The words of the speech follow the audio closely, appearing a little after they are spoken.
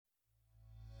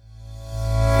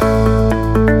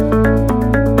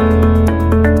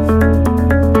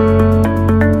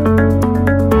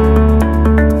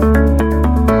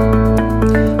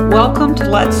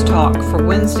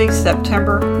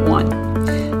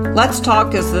Let's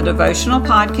Talk is the devotional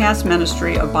podcast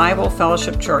ministry of Bible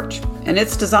Fellowship Church, and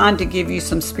it's designed to give you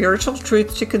some spiritual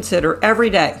truths to consider every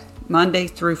day, Monday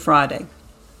through Friday.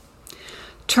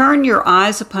 Turn your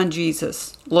eyes upon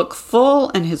Jesus, look full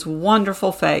in his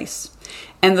wonderful face,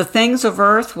 and the things of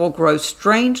earth will grow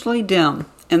strangely dim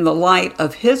in the light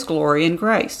of his glory and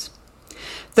grace.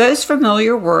 Those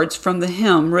familiar words from the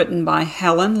hymn written by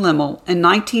Helen Lemmel in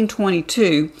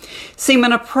 1922 seem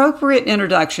an appropriate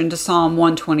introduction to Psalm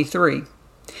 123.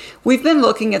 We've been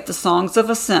looking at the songs of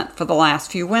ascent for the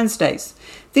last few Wednesdays.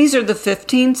 These are the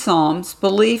 15 psalms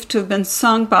believed to have been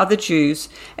sung by the Jews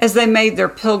as they made their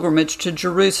pilgrimage to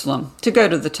Jerusalem to go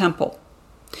to the temple.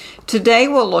 Today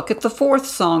we'll look at the fourth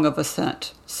song of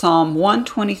ascent, Psalm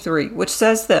 123, which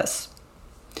says this: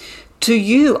 "To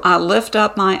you I lift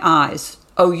up my eyes,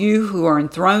 O you who are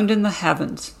enthroned in the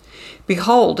heavens.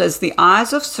 Behold, as the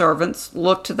eyes of servants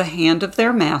look to the hand of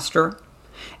their master,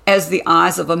 as the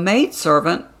eyes of a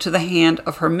maidservant to the hand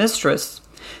of her mistress,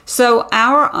 so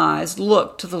our eyes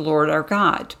look to the Lord our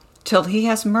God, till he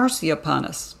has mercy upon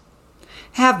us.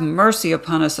 Have mercy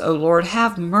upon us, O Lord,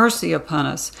 have mercy upon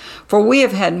us, for we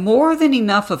have had more than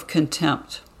enough of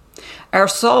contempt. Our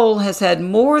soul has had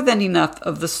more than enough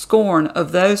of the scorn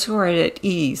of those who are at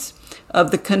ease,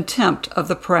 of the contempt of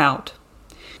the proud."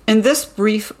 In this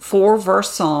brief 4-verse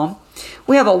psalm,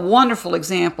 we have a wonderful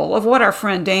example of what our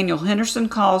friend Daniel Henderson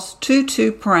calls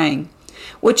 2-2 praying,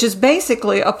 which is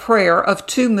basically a prayer of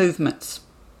two movements.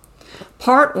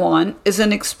 Part 1 is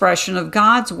an expression of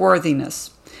God's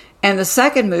worthiness, and the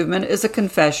second movement is a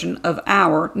confession of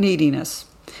our neediness.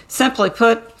 Simply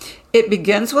put, it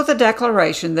begins with a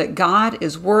declaration that God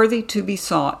is worthy to be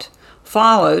sought,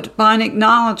 followed by an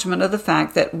acknowledgement of the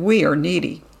fact that we are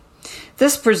needy.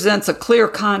 This presents a clear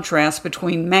contrast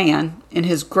between man in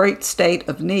his great state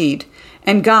of need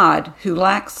and God who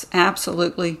lacks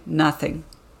absolutely nothing.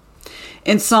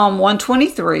 In Psalm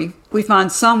 123, we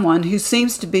find someone who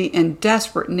seems to be in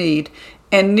desperate need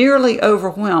and nearly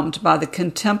overwhelmed by the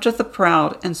contempt of the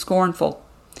proud and scornful.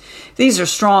 These are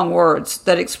strong words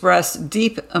that express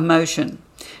deep emotion.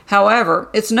 However,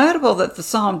 it's notable that the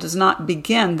psalm does not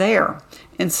begin there.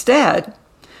 Instead,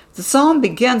 the psalm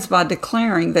begins by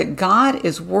declaring that God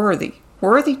is worthy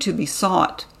to be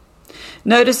sought.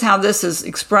 Notice how this is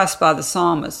expressed by the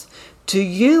psalmist. "To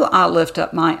you I lift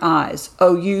up my eyes,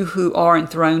 O you who are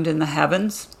enthroned in the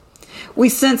heavens." We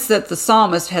sense that the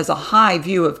psalmist has a high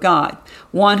view of God,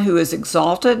 one who is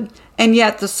exalted, and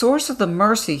yet the source of the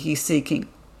mercy he's seeking.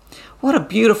 What a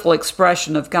beautiful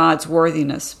expression of God's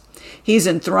worthiness. He's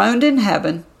enthroned in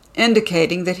heaven,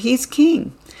 indicating that he's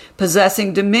king,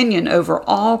 possessing dominion over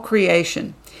all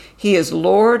creation. He is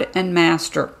Lord and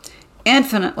Master,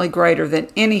 infinitely greater than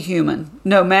any human,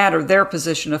 no matter their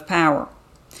position of power.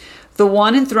 The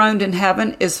one enthroned in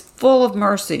heaven is full of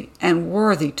mercy and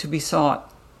worthy to be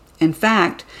sought. In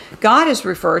fact, God is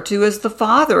referred to as the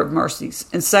Father of mercies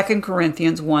in 2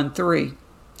 Corinthians 1:3.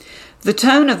 The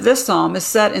tone of this psalm is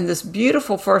set in this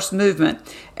beautiful first movement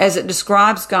as it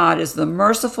describes God as the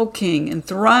merciful King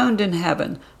enthroned in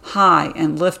heaven, high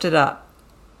and lifted up.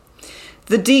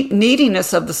 The deep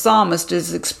neediness of the psalmist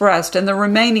is expressed in the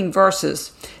remaining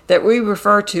verses that we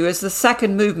refer to as the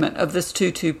second movement of this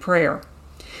 2-2 prayer.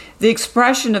 The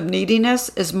expression of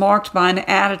neediness is marked by an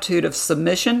attitude of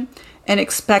submission and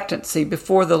expectancy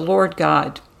before the Lord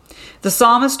God. The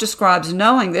psalmist describes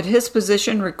knowing that his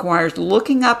position requires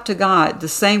looking up to God the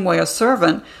same way a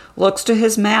servant looks to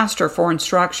his master for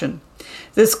instruction.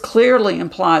 This clearly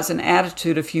implies an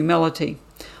attitude of humility,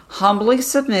 humbly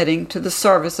submitting to the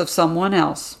service of someone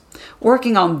else,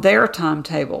 working on their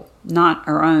timetable, not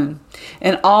our own,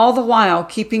 and all the while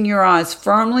keeping your eyes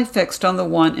firmly fixed on the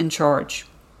one in charge.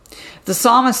 The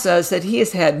psalmist says that he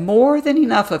has had more than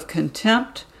enough of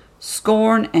contempt,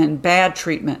 scorn, and bad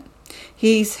treatment.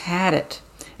 He's had it.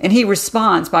 And he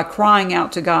responds by crying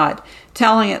out to God,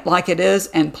 telling it like it is,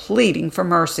 and pleading for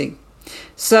mercy.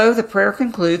 So the prayer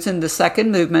concludes in the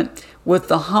second movement with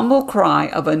the humble cry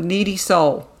of a needy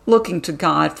soul, looking to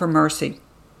God for mercy.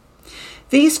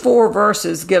 These 4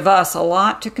 verses give us a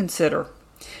lot to consider.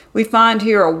 We find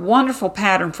here a wonderful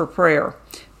pattern for prayer,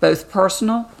 both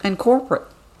personal and corporate.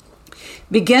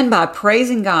 Begin by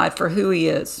praising God for who he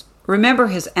is. Remember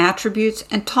his attributes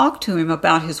and talk to him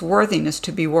about his worthiness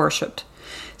to be worshipped.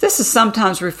 This is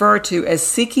sometimes referred to as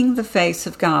seeking the face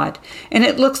of God, and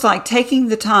it looks like taking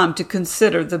the time to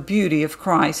consider the beauty of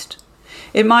Christ.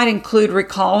 It might include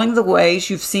recalling the ways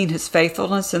you've seen his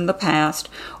faithfulness in the past,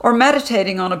 or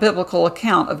meditating on a biblical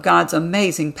account of God's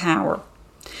amazing power.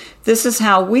 This is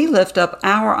how we lift up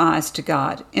our eyes to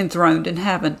God, enthroned in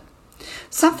heaven.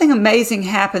 Something amazing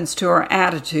happens to our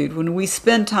attitude when we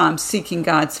spend time seeking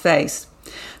God's face.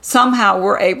 Somehow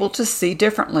we're able to see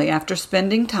differently after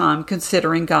spending time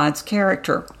considering God's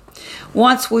character.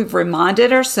 Once we've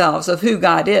reminded ourselves of who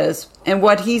God is and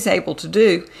what He's able to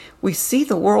do, we see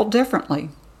the world differently.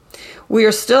 We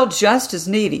are still just as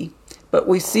needy, but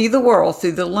we see the world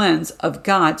through the lens of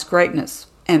God's greatness,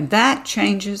 and that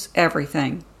changes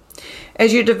everything.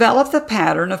 As you develop the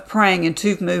pattern of praying in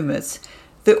 2 movements,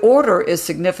 the order is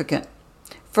significant.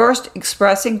 First,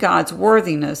 expressing God's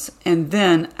worthiness, and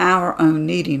then our own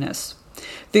neediness.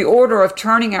 The order of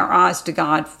turning our eyes to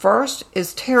God first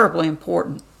is terribly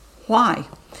important. Why?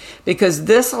 Because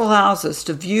this allows us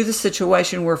to view the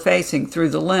situation we're facing through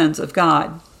the lens of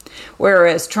God,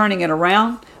 whereas turning it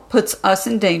around puts us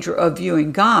in danger of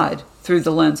viewing God through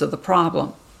the lens of the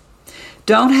problem.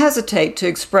 Don't hesitate to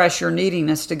express your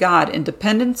neediness to God in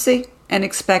dependency and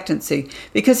expectancy,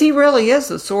 because He really is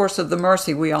the source of the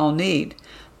mercy we all need.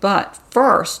 But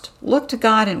first, look to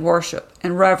God in worship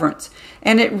and reverence,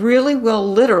 and it really will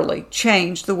literally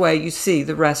change the way you see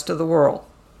the rest of the world.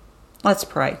 Let's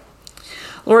pray.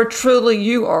 Lord, truly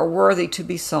you are worthy to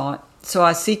be sought, so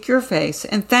I seek your face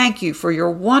and thank you for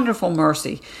your wonderful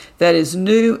mercy that is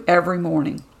new every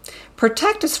morning.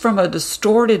 Protect us from a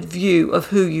distorted view of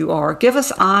who you are. Give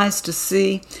us eyes to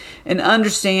see and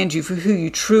understand you for who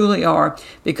you truly are,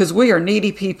 because we are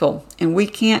needy people and we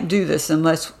can't do this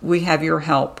unless we have your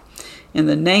help. In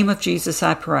the name of Jesus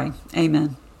I pray.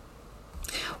 Amen.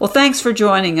 Well, thanks for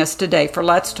joining us today for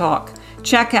Let's Talk.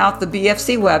 Check out the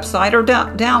BFC website or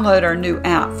download our new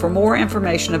app for more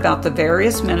information about the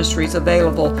various ministries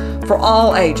available for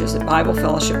all ages at Bible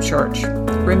Fellowship Church.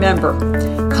 Remember,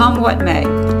 come what may,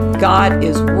 God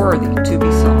is worthy to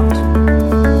be sought.